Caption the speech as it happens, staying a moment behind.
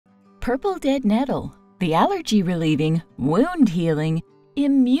Purple Dead Nettle, the allergy-relieving, wound-healing,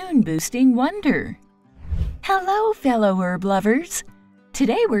 immune-boosting wonder. Hello, fellow herb lovers!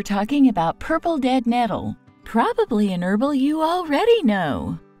 Today we're talking about Purple Dead Nettle, probably an herbal you already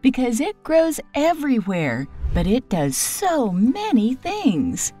know, because it grows everywhere, but it does so many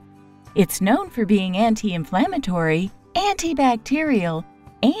things. It's known for being anti-inflammatory, antibacterial,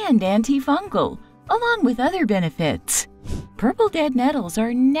 and antifungal, along with other benefits. Purple Dead Nettles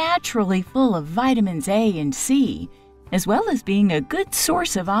are naturally full of vitamins A and C, as well as being a good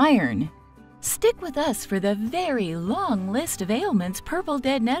source of iron. Stick with us for the very long list of ailments Purple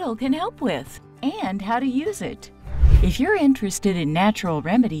Dead Nettle can help with, and how to use it. If you're interested in natural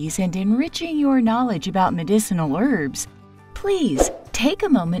remedies and enriching your knowledge about medicinal herbs, please take a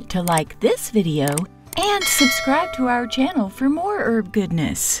moment to like this video and subscribe to our channel for more herb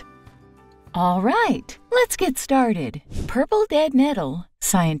goodness. All right, let's get started. Purple Dead Nettle,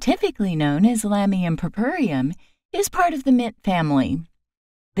 scientifically known as Lamium purpureum, is part of the mint family.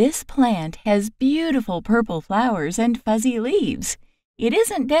 This plant has beautiful purple flowers and fuzzy leaves. It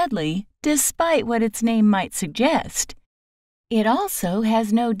isn't deadly, despite what its name might suggest. It also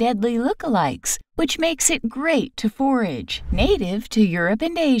has no deadly lookalikes, which makes it great to forage. Native to Europe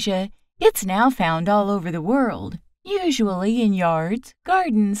and Asia, it's now found all over the world, usually in yards,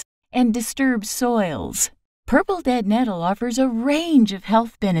 gardens, and disturbed soils. Purple Dead Nettle offers a range of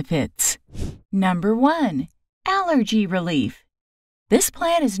health benefits. Number 1. Allergy relief. This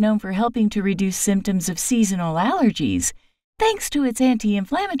plant is known for helping to reduce symptoms of seasonal allergies, thanks to its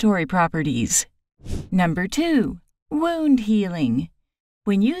anti-inflammatory properties. Number 2. Wound healing.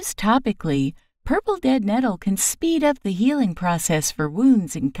 When used topically, Purple Dead Nettle can speed up the healing process for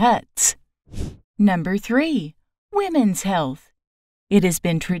wounds and cuts. Number 3. Women's health. It has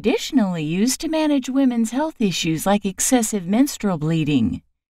been traditionally used to manage women's health issues like excessive menstrual bleeding.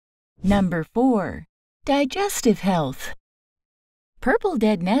 Number 4. Digestive health. Purple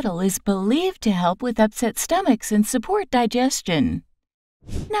Dead Nettle is believed to help with upset stomachs and support digestion.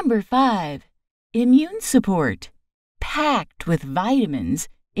 Number 5. Immune support. Packed with vitamins,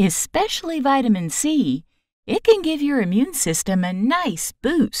 especially vitamin C, it can give your immune system a nice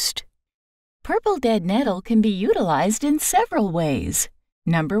boost. Purple Dead Nettle can be utilized in several ways.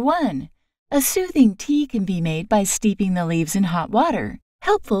 Number 1. A soothing tea can be made by steeping the leaves in hot water,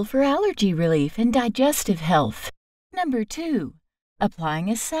 helpful for allergy relief and digestive health. Number 2. Applying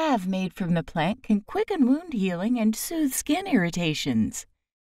a salve made from the plant can quicken wound healing and soothe skin irritations.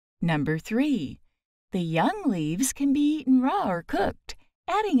 Number 3. The young leaves can be eaten raw or cooked,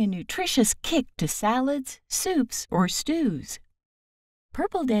 adding a nutritious kick to salads, soups, or stews.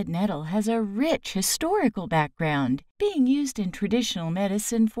 Purple Dead Nettle has a rich historical background, being used in traditional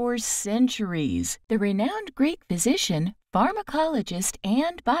medicine for centuries. The renowned Greek physician, pharmacologist,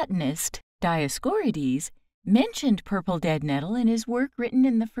 and botanist Dioscorides mentioned Purple Dead Nettle in his work written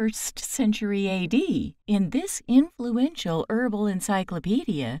in the 1st century A.D. In this influential herbal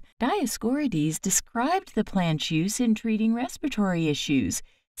encyclopedia, Dioscorides described the plant's use in treating respiratory issues,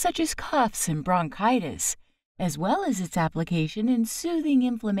 such as coughs and bronchitis, as well as its application in soothing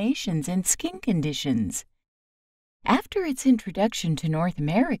inflammations and skin conditions. After its introduction to North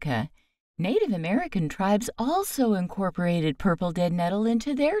America, Native American tribes also incorporated Purple Dead Nettle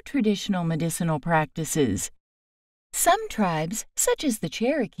into their traditional medicinal practices. Some tribes, such as the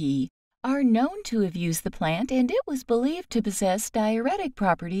Cherokee, are known to have used the plant, and it was believed to possess diuretic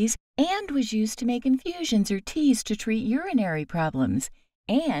properties and was used to make infusions or teas to treat urinary problems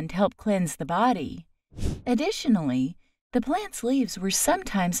and help cleanse the body. Additionally, the plant's leaves were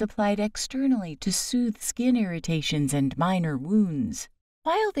sometimes applied externally to soothe skin irritations and minor wounds.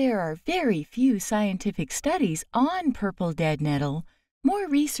 While there are very few scientific studies on Purple Dead Nettle, more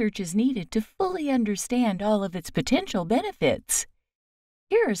research is needed to fully understand all of its potential benefits.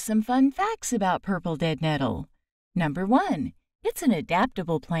 Here are some fun facts about Purple Dead Nettle. Number 1. It's an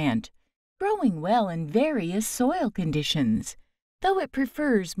adaptable plant, growing well in various soil conditions, though it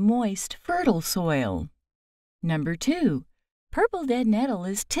prefers moist, fertile soil. Number 2. Purple Dead Nettle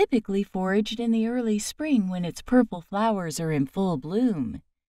is typically foraged in the early spring when its purple flowers are in full bloom.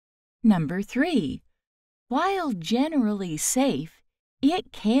 Number 3. While generally safe,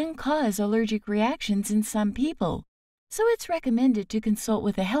 it can cause allergic reactions in some people, so it's recommended to consult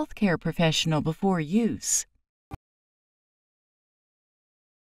with a healthcare professional before use.